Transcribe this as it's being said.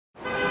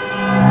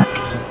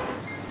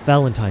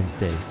Valentine's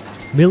Day.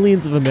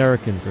 Millions of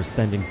Americans are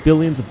spending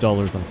billions of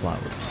dollars on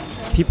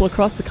flowers. People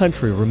across the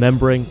country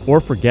remembering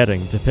or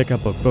forgetting to pick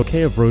up a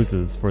bouquet of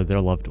roses for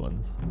their loved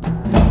ones.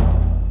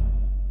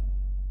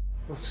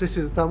 Entonces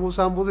estamos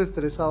ambos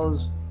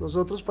estresados,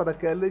 nosotros para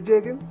que a él le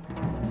lleguen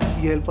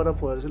y él para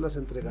podérselas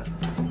entregar.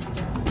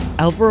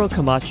 Alvaro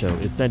Camacho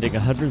is sending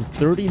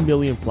 130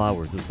 million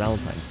flowers this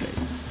Valentine's Day,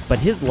 but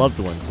his loved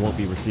ones won't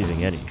be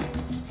receiving any.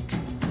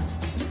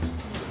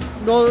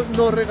 No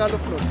regalo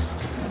flores.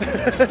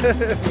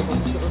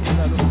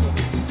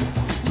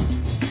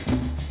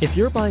 If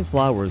you're buying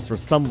flowers for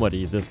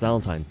somebody this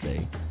Valentine's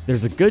Day,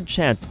 there's a good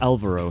chance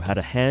Alvaro had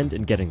a hand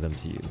in getting them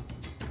to you.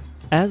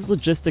 As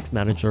logistics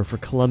manager for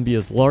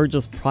Colombia's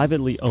largest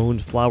privately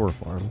owned flower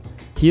farm,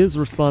 he is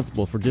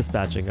responsible for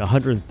dispatching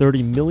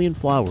 130 million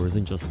flowers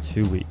in just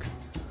 2 weeks.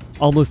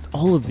 Almost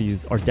all of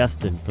these are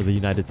destined for the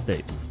United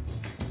States.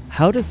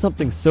 How does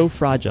something so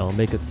fragile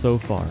make it so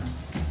far?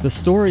 The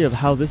story of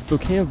how this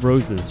bouquet of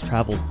roses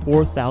traveled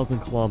 4,000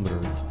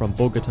 kilometers from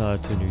Bogota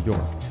to New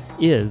York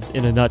is,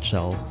 in a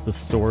nutshell, the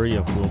story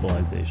of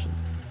globalization.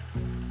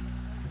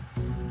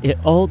 It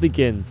all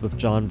begins with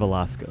John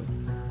Velasco,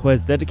 who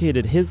has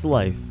dedicated his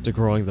life to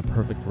growing the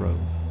perfect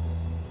rose.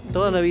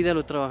 Toda la vida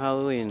lo he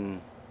trabajado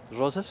en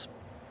rosas.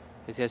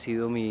 Ese ha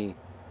sido mi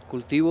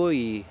cultivo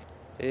y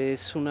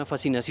es una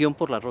fascinación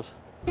por la rosa.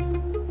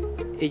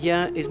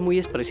 Ella es muy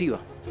expresiva.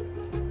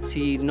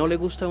 Si no le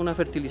gusta una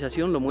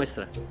fertilización, lo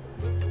muestra.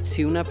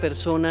 Si una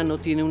persona no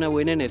tiene una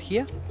buena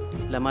energía,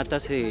 la mata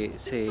se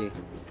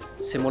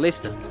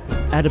molesta.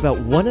 At about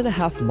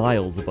 1.5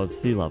 miles above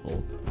sea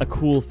level, a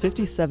cool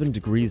 57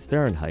 degrees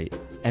Fahrenheit,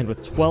 and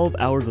with 12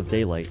 hours of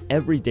daylight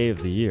every day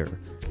of the year,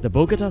 the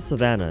Bogota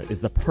savanna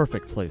is the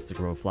perfect place to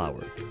grow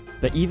flowers.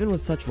 But even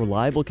with such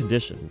reliable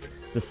conditions,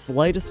 the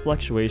slightest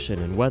fluctuation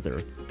in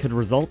weather could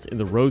result in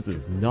the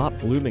roses not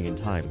blooming in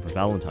time for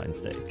Valentine's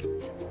Day.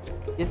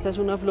 Esta es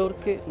una flor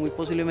que muy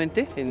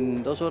posiblemente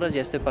en 2 horas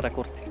ya esté para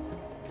corte.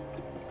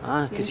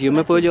 Ah, que si yo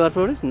me puedo llevar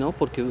flores, no,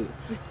 porque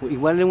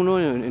igual uno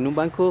en un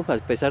banco, a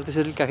pesar de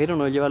ser el cajero,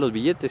 no lleva los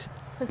billetes.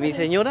 Mi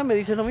señora me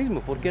dice lo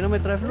mismo, ¿por qué no me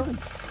trae flores?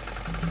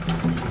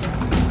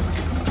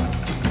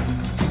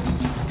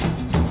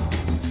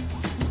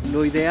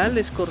 Lo ideal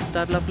es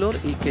cortar la flor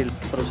y que el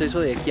proceso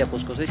de aquí a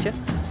post cosecha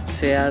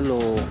sea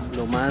lo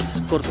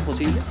más corto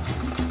posible.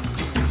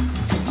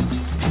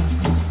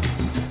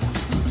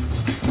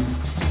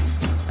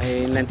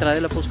 En la entrada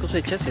de la post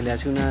cosecha se le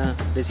hace una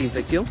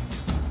desinfección.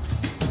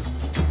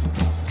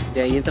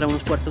 De ahí entran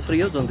unos cuartos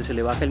fríos donde se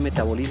le baja el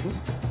metabolismo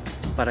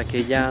para que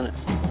ella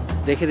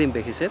deje de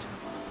envejecer.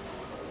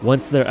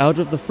 Once they're out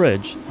of the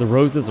fridge, the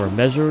roses are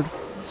measured,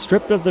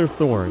 stripped of their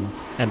thorns,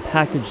 and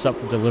packaged up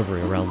for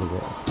delivery around the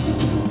world.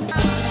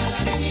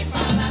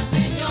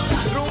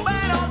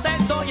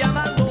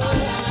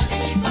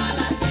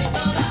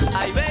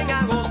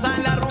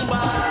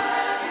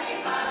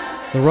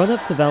 The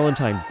run-up to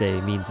Valentine's Day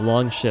means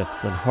long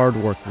shifts and hard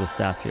work for the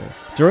staff here.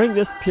 During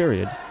this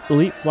period,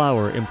 Elite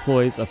Flower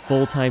employs a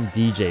full-time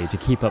DJ to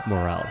keep up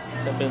morale.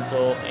 Se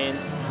pensó en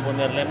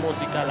ponerle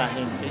música a la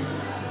gente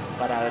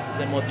para ver si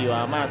se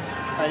motivaba más.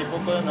 Hay un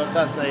poco de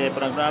notas,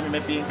 por ejemplo, a mí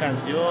me piden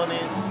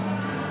canciones,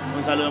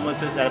 un saludo muy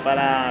especial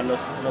para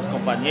los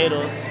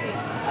compañeros.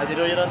 Ayer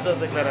oyeron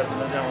 2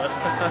 declaraciones de amor.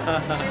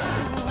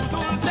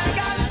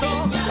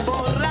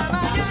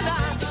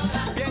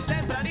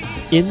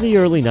 In the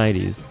early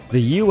 90s,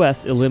 the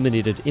US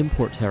eliminated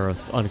import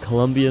tariffs on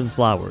Colombian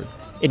flowers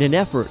in an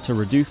effort to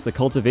reduce the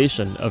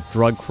cultivation of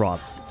drug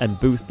crops and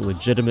boost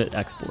legitimate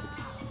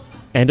exports.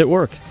 And it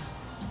worked.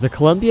 The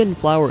Colombian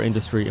flower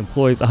industry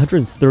employs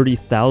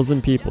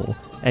 130,000 people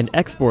and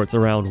exports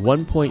around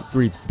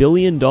 $1.3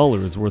 billion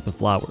worth of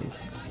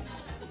flowers.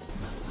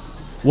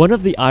 One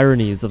of the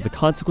ironies of the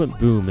consequent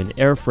boom in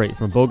air freight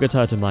from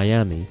Bogota to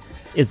Miami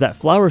is that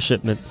flower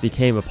shipments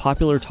became a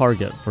popular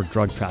target for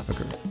drug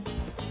traffickers.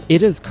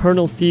 It is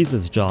Colonel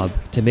C's job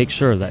to make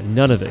sure that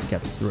none of it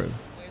gets through.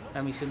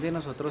 La misión de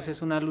nosotros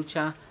es una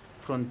lucha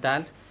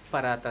frontal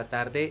para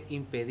tratar de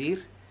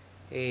impedir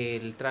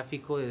el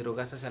tráfico de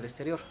drogas hacia el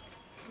exterior.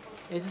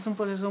 Ese es un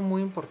proceso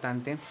muy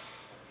importante,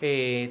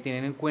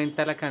 teniendo en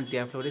cuenta la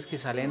cantidad de flores que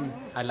salen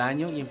al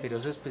año y en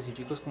periodos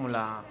específicos como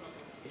la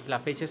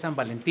fecha de San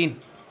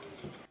Valentín.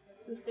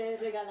 ¿Usted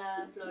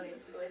regala flores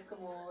o es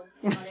como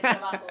tema de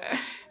trabajo?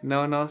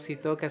 No, sí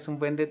toca, es un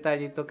buen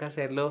detalle y toca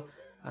hacerlo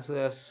a sus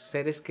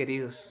seres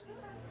queridos.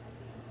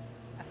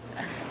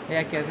 Y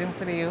aquí hace un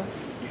frío.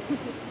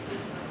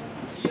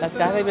 Las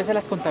cajas a veces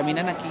las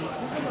contaminan aquí,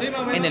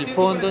 en el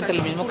fondo, entre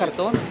el mismo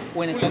cartón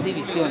o en estas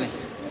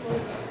divisiones.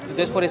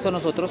 Entonces por eso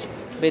nosotros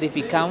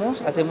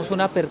verificamos, hacemos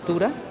una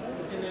apertura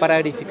para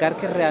verificar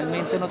que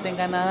realmente no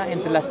tenga nada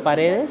entre las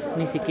paredes,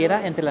 ni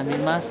siquiera entre las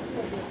mismas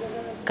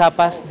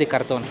capas de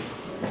cartón.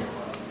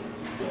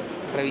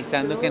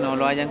 Revisando que no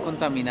lo hayan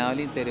contaminado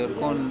el interior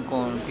con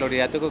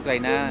clorhidrato de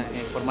cocaína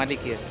en forma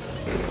líquida.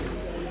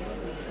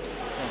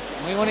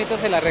 Muy bonito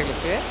es el arreglo,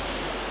 ¿sí ve?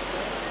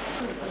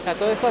 O sea,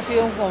 todo esto ha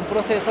sido un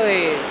proceso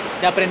de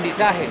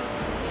aprendizaje.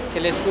 Se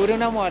les descubre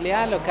una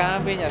modalidad, lo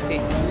cambian y así.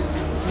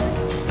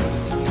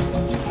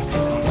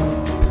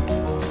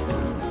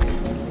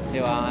 se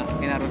va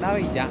en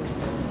aeronave y ya.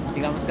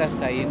 Digamos que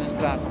hasta ahí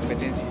nuestra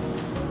competencia.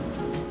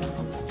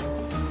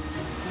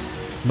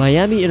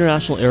 Miami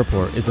International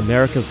Airport is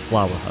America's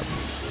flower hub.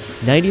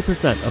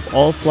 90% of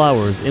all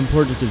flowers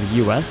imported to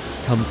the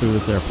US come through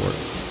this airport.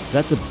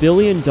 That's $1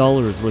 billion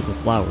worth of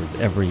flowers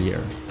every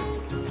year.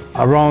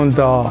 Around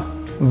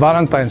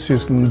Valentine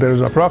season, there's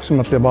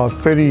approximately about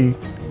 30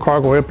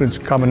 cargo airplanes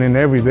coming in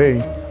every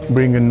day,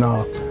 bringing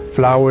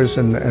flowers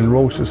and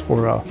roses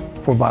for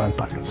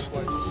Valentine's.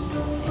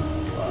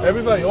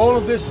 Everybody, all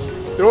of this,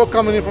 they're all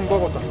coming in from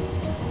Bogota.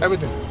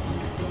 Everything.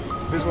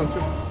 This one too.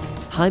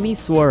 Jaime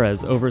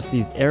Suarez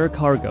oversees air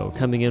cargo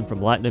coming in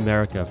from Latin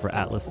America for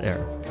Atlas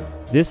Air.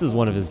 This is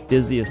one of his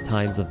busiest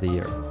times of the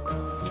year.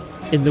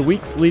 In the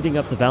weeks leading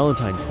up to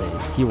Valentine's Day,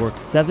 he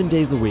works 7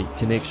 days a week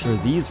to make sure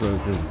these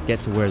roses get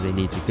to where they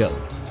need to go.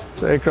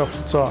 The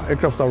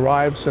aircraft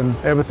arrives and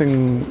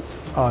everything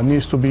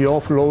needs to be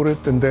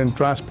offloaded and then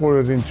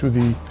transported into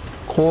the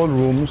cold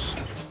rooms.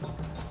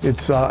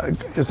 It's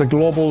a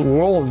global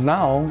world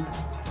now.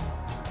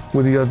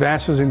 With the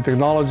advances in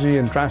technology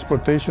and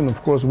transportation,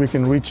 of course, we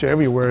can reach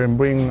everywhere and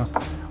bring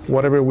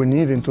whatever we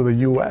need into the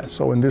US.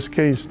 So in this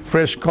case,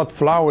 fresh cut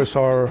flowers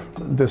are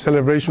the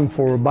celebration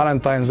for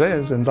Valentine's Day,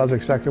 and that's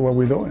exactly what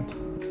we're doing.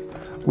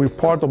 We're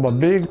part of a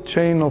big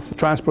chain of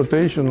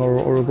transportation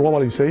or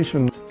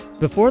globalization.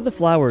 Before the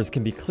flowers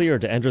can be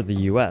cleared to enter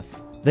the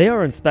US, they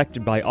are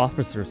inspected by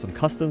officers from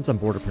Customs and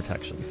Border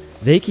Protection.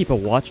 They keep a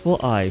watchful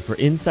eye for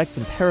insects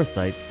and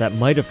parasites that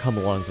might have come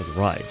along for the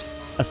ride.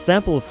 A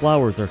sample of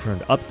flowers are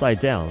turned upside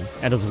down,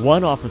 and as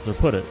one officer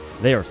put it,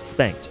 they are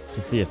spanked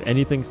to see if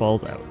anything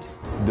falls out.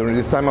 During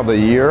this time of the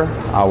year,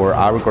 our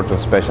agriculture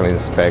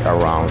specialists inspect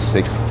around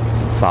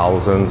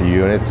 6,000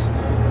 units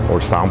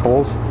or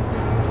samples.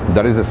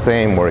 That is the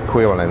same or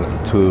equivalent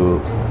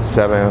to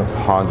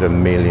 700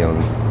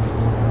 million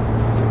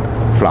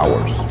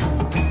flowers.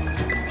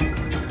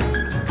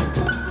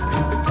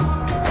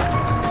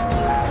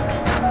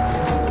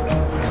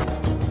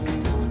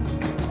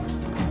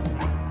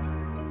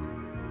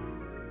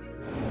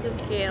 To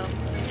scale.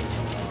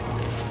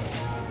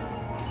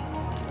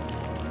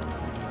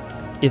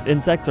 If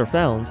insects are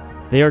found,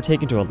 they are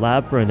taken to a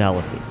lab for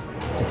analysis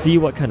to see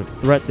what kind of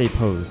threat they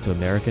pose to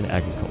American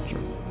agriculture.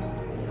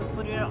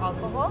 Put it in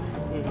alcohol.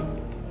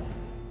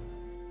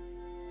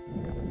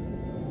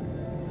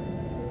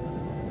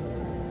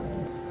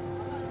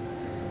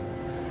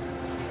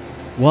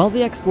 While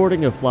the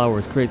exporting of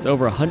flowers creates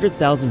over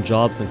 100,000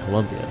 jobs in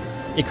Colombia,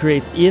 it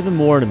creates even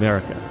more in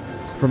America.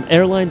 From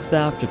airline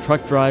staff to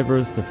truck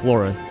drivers to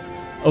florists,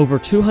 over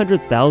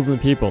 200,000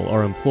 people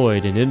are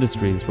employed in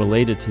industries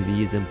related to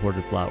these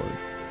imported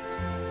flowers.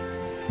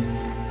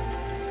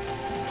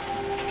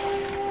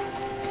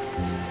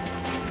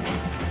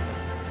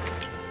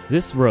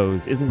 This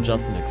rose isn't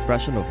just an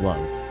expression of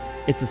love,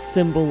 it's a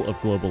symbol of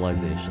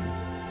globalization.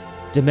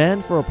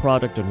 Demand for a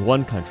product in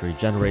one country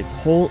generates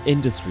whole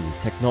industries,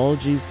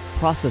 technologies,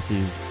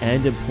 processes,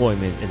 and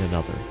employment in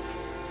another.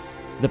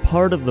 The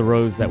part of the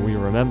rose that we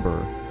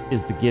remember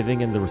is the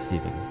giving and the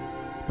receiving.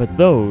 But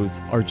those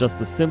are just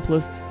the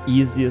simplest,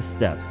 easiest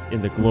steps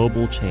in the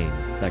global chain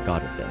that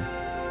got it there.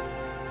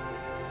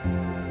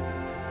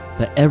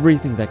 But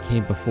everything that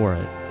came before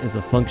it is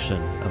a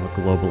function of a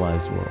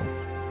globalized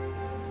world.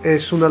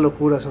 Es una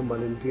locura San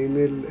Valentín,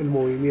 el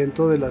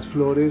movimiento de las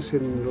flores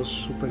en los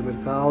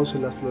supermercados,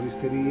 en las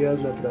floristerías,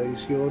 la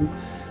tradición.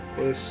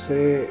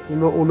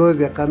 Uno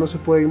desde acá no se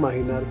puede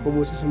imaginar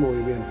cómo es ese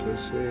movimiento.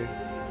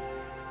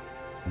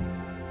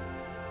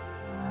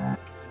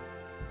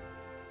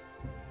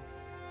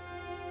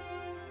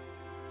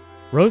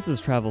 Roses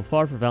travel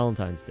far for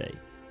Valentine's Day,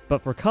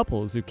 but for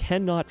couples who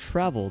cannot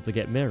travel to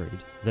get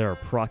married, there are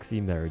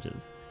proxy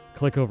marriages.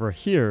 Click over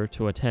here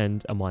to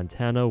attend a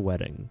Montana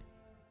wedding.